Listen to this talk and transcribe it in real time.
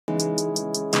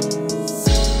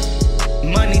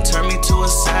a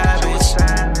savage.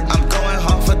 I'm going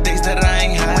hard for things that I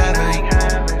ain't having.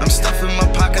 I'm stuffing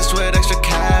my pockets with extra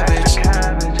cabbage.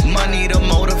 Money the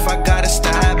motive I got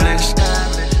established.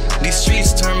 These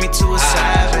streets turn me to a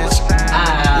savage.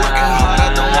 Working hard,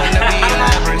 I don't wanna be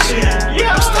average.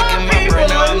 I'm stuck in my brain,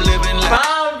 now I'm living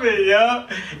life. Yo,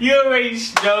 you already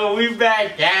know we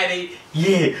back at it.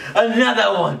 Yeah,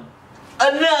 another one.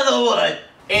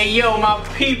 Hey yo, my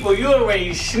people, you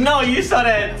already know. You saw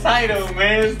that title,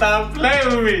 man. Stop playing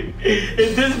with me.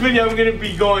 In this video, I'm gonna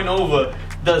be going over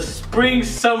the spring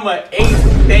summer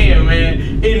 8th there, man.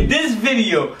 In this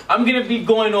video, I'm gonna be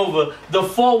going over the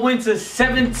fall winter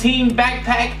 17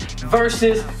 backpack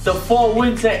versus the fall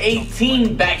winter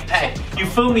 18 backpack. You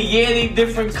feel me? Yeah, they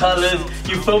different colors.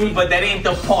 You feel me? But that ain't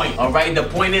the point, all right? The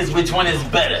point is which one is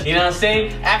better. You know what I'm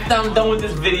saying? After I'm done with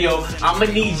this video, I'm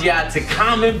gonna need y'all to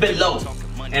comment below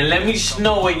and let me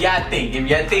know what y'all think. If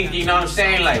y'all think, you know what I'm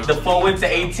saying, like the fall winter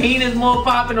 18 is more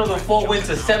popping or the fall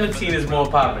winter 17 is more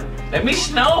popping. Let me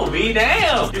know, be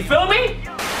damn. You feel me?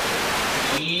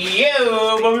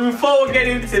 Yo, but before we get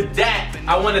into that,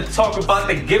 I want to talk about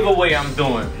the giveaway I'm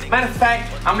doing. Matter of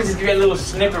fact, I'm gonna just give you a little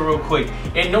snippet real quick.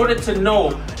 In order to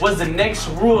know what's the next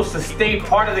rules to stay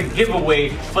part of the giveaway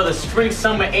for the spring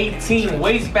summer 18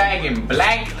 waist bag in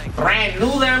black, brand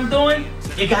new that I'm doing,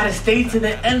 you gotta stay to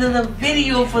the end of the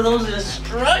video for those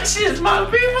instructions, my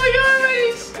people. You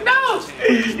already know.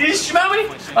 You smell me?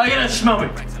 Oh, you don't smell me.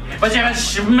 But you don't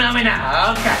smell me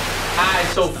now. Okay. Alright,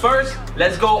 so first,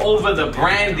 let's go over the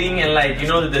branding and, like, you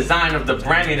know, the design of the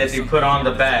branding that they put on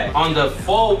the bag. On the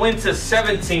fall winter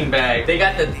 17 bag, they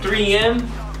got the 3M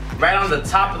right on the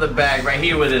top of the bag, right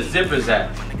here where the zipper's at.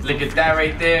 Look at that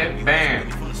right there. Bam.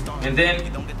 And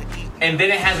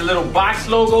then it has a little box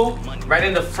logo right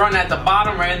in the front at the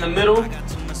bottom, right in the middle.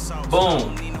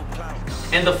 Boom.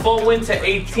 And the fall winter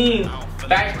 18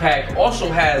 backpack also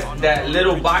has that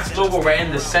little box logo right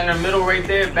in the center middle right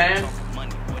there. Bam.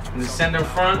 In the center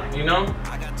front, you know.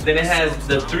 Then it has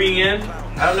the 3M.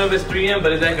 I don't know if it's 3M,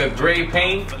 but it's like a gray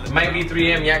paint. It might be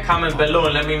 3M. Yeah, comment below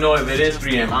and let me know if it is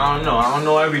 3M. I don't know. I don't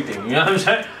know everything. You know what I'm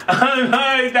saying? I don't know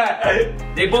like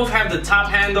that. They both have the top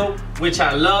handle, which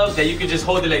I love, that you can just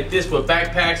hold it like this with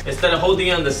backpacks. Instead of holding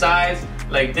it on the sides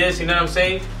like this, you know what I'm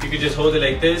saying? You can just hold it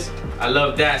like this. I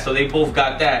love that. So they both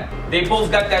got that. They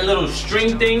both got that little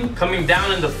string thing coming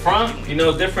down in the front. You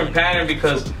know, different pattern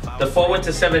because the fall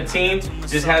winter 17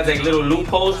 just has like little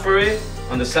loopholes for it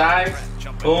on the sides.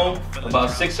 Boom, about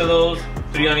 6 of those,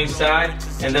 3 on each side.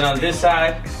 And then on this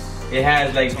side, it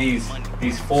has like these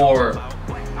 4,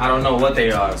 I don't know what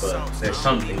they are, but there's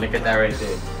something. Look at that right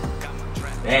there.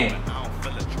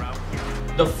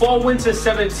 Damn. The fall winter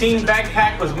 17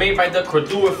 backpack was made by the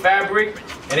Cordura fabric,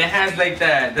 and it has like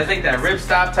that, that's like that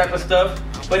ripstop type of stuff.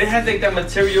 But it has like that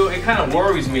material, it kind of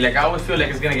worries me. Like I always feel like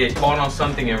it's gonna get caught on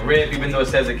something and rip, even though it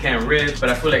says it can't rip. But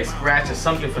I feel like scratch or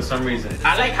something for some reason.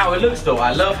 I like how it looks though.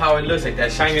 I love how it looks, like that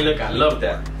shiny look. I love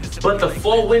that. But the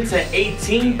fall winter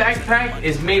 18 backpack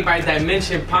is made by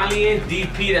Dimension Polyene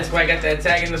DP. That's why I got that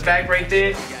tag in the back right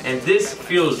there. And this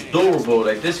feels durable.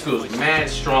 Like this feels mad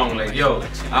strong. Like yo,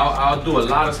 I'll do a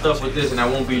lot of stuff with this and I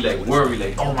won't be like worried.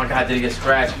 Like oh my god, did it get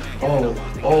scratched?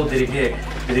 Oh, did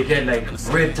it get like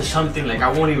ripped or something? Like I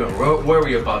won't even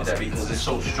worry about that because it's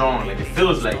so strong. Like it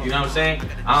feels like, you know what I'm saying?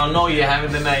 I don't know, you're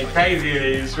having the night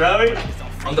crazy, right?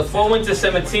 On the fall winter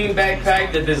 17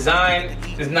 backpack, the design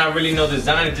is not really no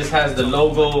design. It just has the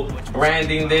logo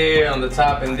branding there on the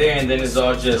top and there, and then it's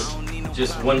all just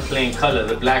one plain color.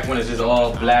 The black one is just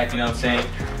all black, you know what I'm saying?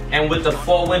 And with the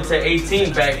fall winter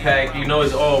 18 backpack, you know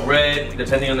it's all red,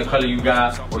 depending on the color you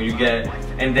got or you get.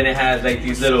 And then it has like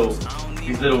these little,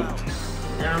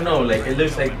 I don't know, like it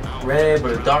looks like red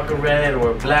or darker red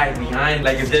or black behind.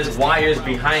 Like if there's wires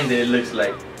behind it, it looks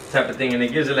like type of thing, and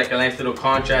it gives it like a nice little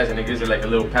contrast and it gives it like a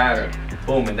little pattern.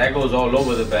 Boom, and that goes all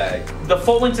over the bag. The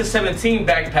fall winter 17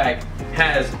 backpack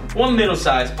has one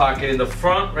middle-sized pocket in the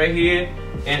front right here,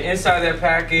 and inside that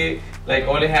pocket, like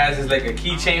all it has is like a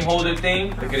keychain holder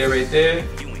thing. Look at it right there.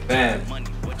 Bam.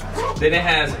 Then it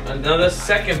has another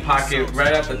second pocket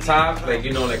right at the top, like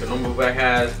you know, like a normal bag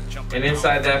has. And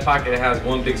inside that pocket, it has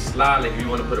one big slot, like if you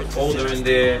want to put a folder in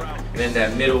there. And then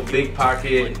that middle big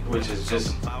pocket, which is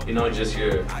just, you know, just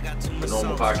the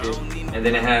normal pocket. And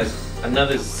then it has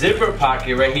another zipper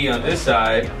pocket right here on this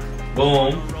side.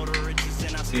 Boom.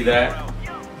 See that?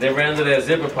 Then right under that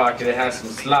zipper pocket, it has some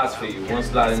slots for you. One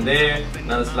slot in there,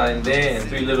 another slot in there, and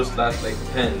 3 little slots like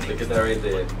pens. Look at that right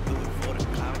there.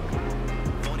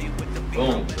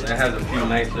 Boom. So that has a few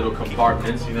nice little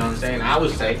compartments, you know what I'm saying? I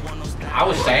would say.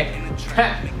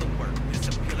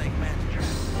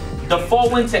 The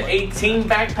Fall Winter 18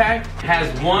 backpack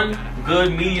has one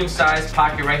good medium-sized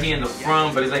pocket right here in the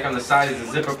front, but it's like on the side is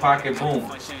a zipper pocket, boom.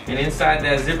 And inside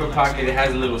that zipper pocket, it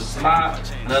has a little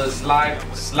slot, another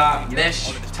slot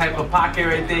mesh type of pocket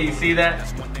right there. You see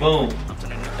that? Boom.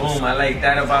 Boom, I like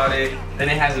that about it. Then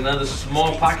it has another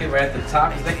small pocket right at the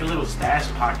top. It's like a little stash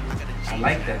pocket. I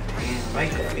like that, man. I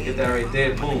like that. Look at that right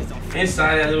there, boom.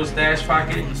 Inside that little stash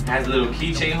pocket, it has a little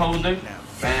keychain holder.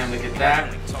 Bam, look at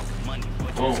that.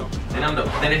 Boom.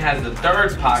 Then it has the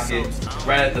third pocket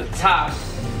right at the top.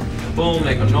 Boom,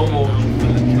 like a normal,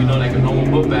 like a normal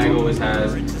book bag always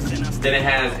has. Then it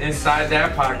has inside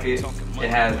that pocket, it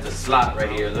has the slot right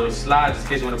here. A little slot just in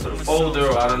case you want to put a folder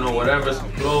or I don't know, whatever,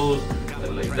 some clothes,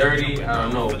 like dirty, I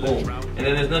don't know, boom. And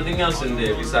then there's nothing else in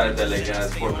there besides that, like it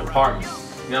has 4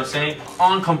 compartments. You know what I'm saying?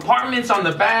 On compartments on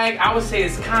the bag, I would say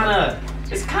it's kind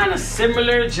of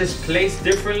similar, just placed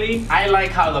differently. I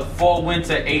like how the Fall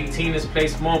Winter 18 is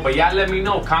placed more, but y'all let me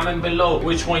know, comment below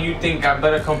which one you think got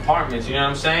better compartments, you know what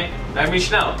I'm saying? Let me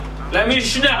know. Let me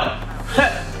know.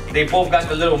 They both got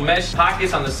the little mesh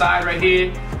pockets on the side right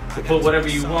here to put whatever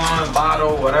you want,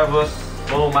 bottle, whatever.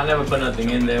 Boom, I never put nothing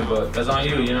in there, but that's on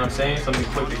you, you know what I'm saying? Something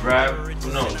quick to grab,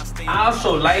 who knows? I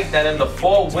also like that in the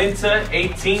Fall Winter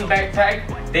 18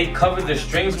 backpack, they covered the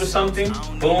strings with something,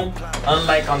 boom.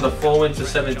 Unlike on the Fall Winter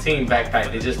 17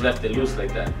 backpack, they just left it loose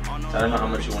like that. So I don't know how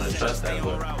much you want to trust that,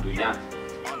 but yeah.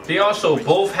 They also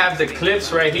both have the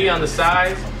clips right here on the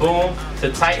sides, boom,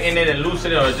 to tighten it and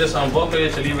loosen it or just unbuckle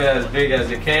it to leave it as big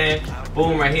as it can.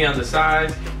 Boom, right here on the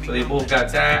sides, so they both got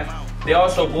that. They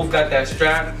also both got that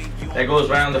strap that goes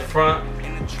right on the front.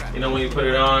 You know, when you put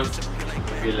it on,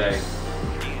 be like,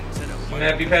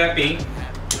 snappy pappy.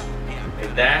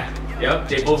 Like that. Yep,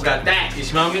 they both got that. You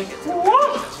smell me? Woo!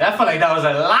 I felt like that was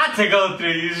a lot to go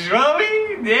through. You smell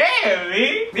me? Damn,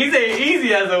 me. These ain't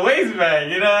easy as a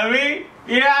waistbag. You know what I mean?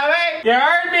 You know what I mean? You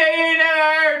heard me or you never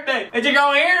heard me? But you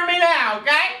gonna hear me now,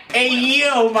 okay? Hey,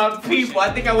 yo, my people.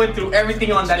 I think I went through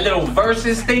everything on that little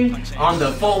versus thing on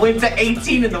the Fall Winter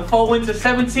 18 and the Fall Winter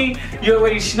 17. You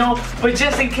already know. But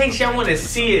just in case y'all want to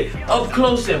see it up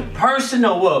close and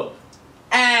personal, well,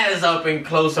 as up and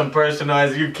close and personal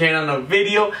as you can on a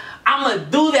video, I'ma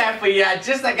do that for y'all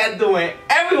just like I do in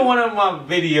every one of my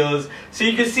videos so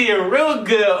you can see it real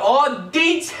good, all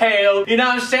detailed, you know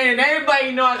what I'm saying? And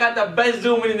everybody know I got the best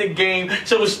zoom in the game,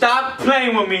 so stop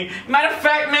playing with me. Matter of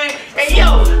fact, man, hey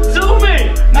yo, zoom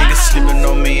in! Niggas sleeping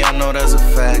on me, I know that's a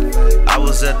fact. I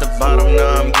was at the bottom,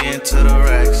 now I'm getting to the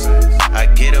racks. I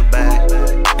get it back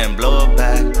and blow it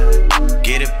back,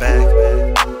 get it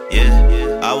back, yeah.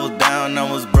 I was down,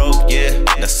 I was broke, yeah.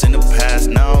 That's in the past,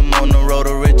 now I'm on the road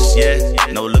to riches, yeah.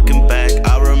 No looking back,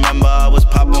 I remember I was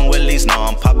popping willies, now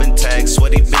I'm popping tags.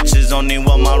 Sweaty bitches only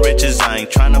want my riches, I ain't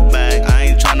tryna bag. I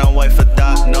ain't tryna wait for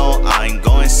that, no, I ain't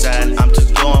going sad. I'm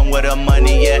just going with the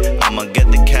money, yeah, I'ma get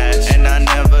the cash. And I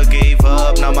never gave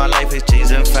up, now my life is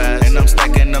changing fast. And I'm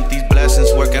stacking up these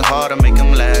blessings, working hard to make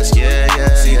them last, yeah.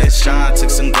 See this shine, took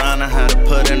some grind, I had to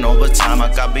put in overtime.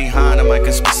 I got behind them, I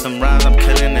can spit some rhymes, I'm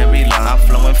killing every line. I'm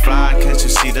flowing flying, can't you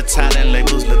see the talent?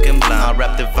 Labels looking blind. I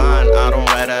rap divine, I don't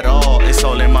write at all, it's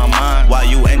all in my mind.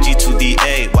 YUNG to the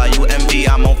A, YUMB,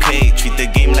 I'm okay. Treat the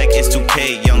game like it's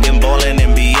 2K, young and ballin'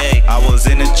 NBA. I was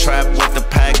in a trap with the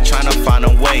pack, tryna find a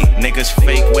way. Niggas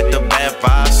fake with the bad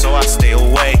vibes, so I stay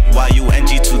away.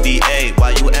 YUNG to the A,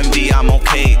 YUMB, I'm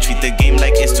okay. Treat the game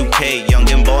like it's 2K, young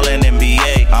and ballin'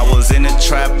 NBA. I was in a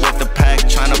trap with the pack,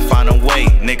 tryna find a way.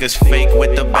 Niggas fake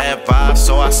with the bad vibes,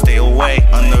 so I stay away.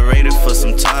 Underrated for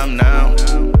some time now.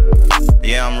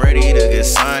 Yeah, I'm ready to get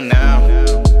signed now.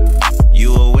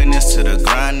 You a witness to the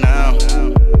grind now.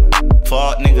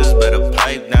 Fault niggas better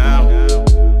pipe down.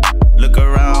 Look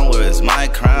around, where's my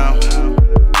crown?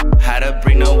 Had to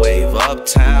bring the wave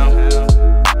uptown.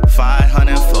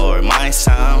 500 for my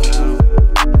sound.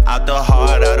 Out the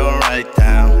heart, I don't write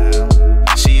down.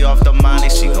 She off the money,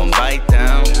 she gon' bite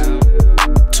down.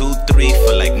 2, 3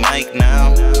 for like Mike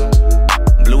now.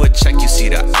 Blew a check, you see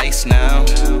the ice now.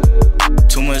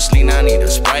 Too much lean, I need a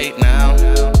Sprite now.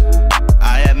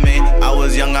 I admit, I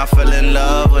was young, I fell in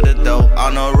love with it though.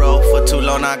 On the road for too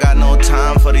long, I got no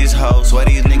time for these hoes. Swear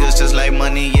these niggas just like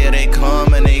money, yeah, they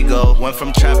come and they go. Went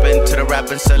from trapping to the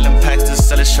rapping, selling packs to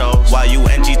selling shows.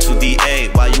 YUNG to the A,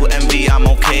 YUMB, I'm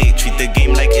okay. Treat the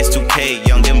game like it's 2K,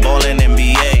 young and ballin'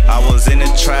 NBA. I was in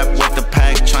a trap with the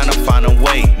pack, tryna find a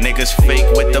way. Niggas fake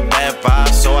with the bad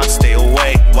vibes, so I stay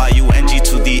away. YUNG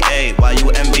to the A,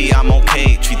 YUMB, I'm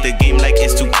okay. Treat the game like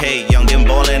it's 2K, young and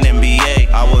ballin' NBA.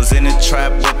 I was in a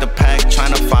trap with the pack,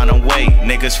 tryna find a way.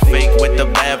 Niggas fake with the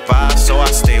bad vibes, so I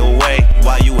stay away.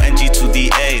 YUNG to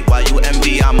the A,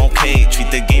 YUMB, I'm okay.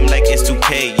 Treat the game like it's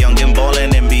 2K, young and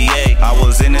ballin' NBA.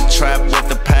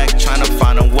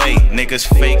 niggas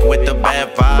fake with the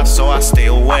bad vibes, so I stay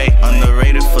away.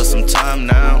 Underrated for some time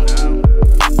now.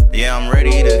 Yeah, I'm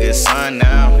ready to get signed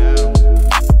now.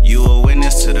 You a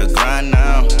witness to the grind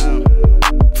now.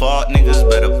 Fault niggas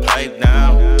better pipe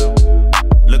down.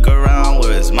 Look around,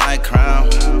 where's my crown?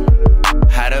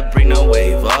 Had to bring the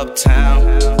wave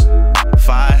uptown.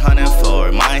 500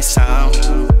 for my sound.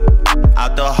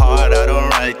 Out the heart, I don't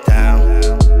write down.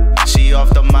 She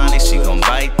off the money, she gon'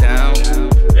 bite down.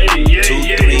 2,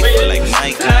 3 feel like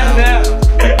Mike now.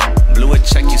 Blew a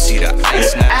check, you see the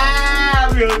ice now.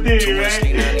 Real dude, right?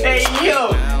 Hey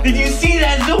yo, did you see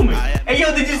that zooming? Hey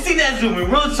yo, did you see that zooming?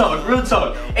 Real talk, real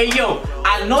talk. Hey yo,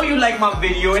 I know you like my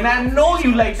video and I know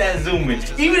you like that zooming.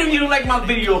 Even if you don't like my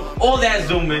video, all that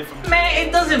zooming, man,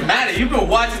 it doesn't matter. You've been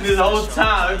watching this whole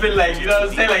time. It's been like, you know what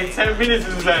I'm saying, like 10 minutes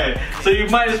inside. So you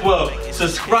might as well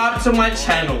subscribe to my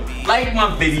channel, like my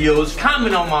videos,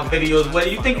 comment on my videos. Whether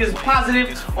you think it's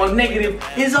positive or negative,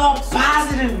 it's all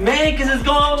positive, man, because it's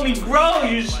gonna help me grow.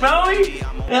 You smell me?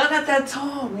 Yeah, I got that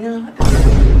tall, man.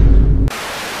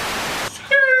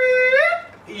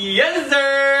 Yes,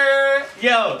 sir.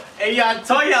 Yo, hey, yo, I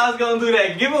told you I was gonna do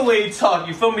that giveaway talk.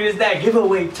 You feel me? It's that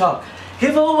giveaway talk.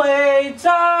 Giveaway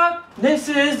talk. This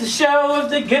is the show of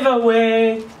the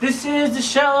giveaway. This is the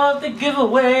show of the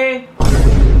giveaway.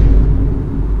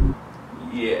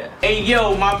 Yeah. Hey,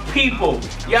 yo, my people.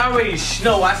 Y'all already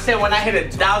know. I said when I hit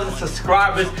 1,000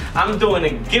 subscribers, I'm doing a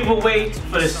giveaway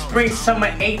for the Spring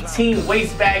Summer 18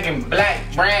 waist bag in black,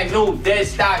 brand new, dead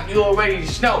stock. You already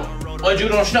know. But you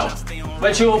don't know.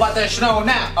 But you about to know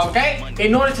now, okay?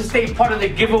 In order to stay part of the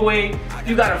giveaway,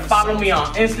 you gotta follow me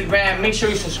on Instagram. Make sure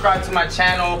you subscribe to my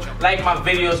channel, like my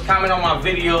videos, comment on my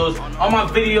videos. On my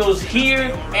videos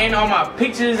here and on my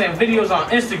pictures and videos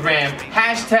on Instagram.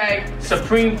 Hashtag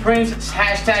Supreme Prince,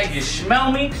 hashtag you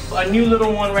smell me. A new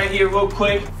little one right here real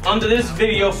quick. Under this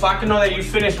video, so I can know that you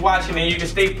finished watching and you can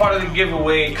stay part of the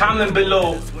giveaway. Comment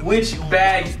below which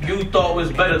bag you thought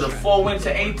was better, the Fall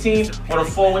Winter 18 or the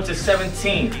Fall Winter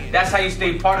 17. That's how you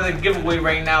stay part of the giveaway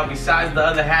right now, besides the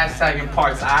other hashtagging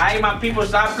parts. Alright, my people,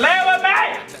 stop playing with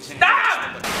me!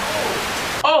 Stop!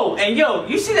 Oh, and yo,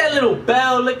 you see that little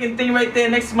bell looking thing right there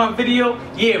next to my video?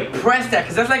 Yeah, press that,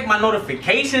 because that's like my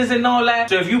notifications and all that.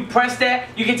 So if you press that,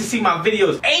 you get to see my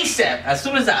videos ASAP as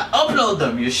soon as I upload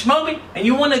them. You smell me? And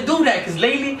you want to do that, because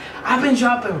lately, I've been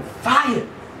dropping fire.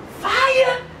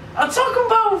 Fire? I'm talking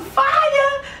about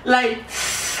fire? Like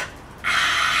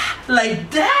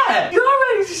that. You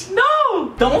already just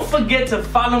know. Don't forget to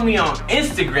follow me on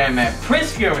Instagram at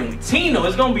Prince Fiorentino.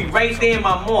 It's gonna be right there in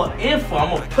my more info. I'm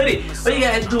gonna put it. All you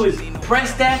gotta do is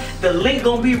press that. The link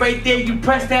gonna be right there. You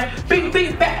press that. Bing,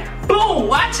 bing, back. Boom.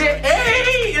 Watch it.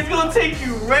 Hey, it's gonna take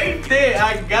you right there.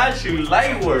 I got you.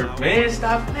 Light work, man.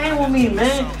 Stop playing with me,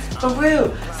 man. For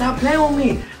real. Stop playing with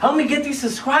me. Help me get these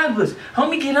subscribers. Help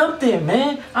me get up there,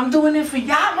 man. I'm doing it for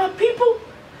y'all, my people.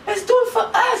 Let's do it for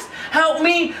us. Help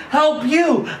me, help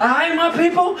you. Alright, my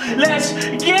people? Let's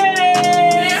get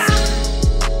it!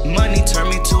 Money turned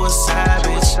me to a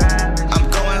savage. I'm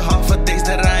going hard for things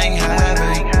that I ain't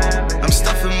having. I'm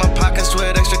stuffing my pockets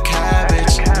with extra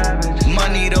cabbage.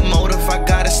 Money the motive I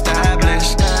got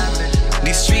established.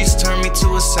 These streets turn me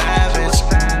to a savage.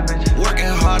 Working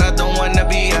hard, I don't wanna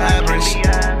be average.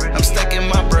 I'm stacking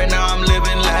my bread, now I'm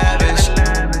living lavish.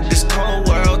 This cold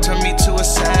world turned me to a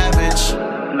savage.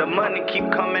 The money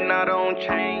keep coming, I don't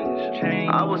change.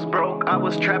 I was broke, I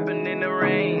was trapping in the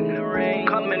rain.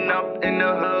 Coming up in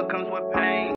the hood comes with pain.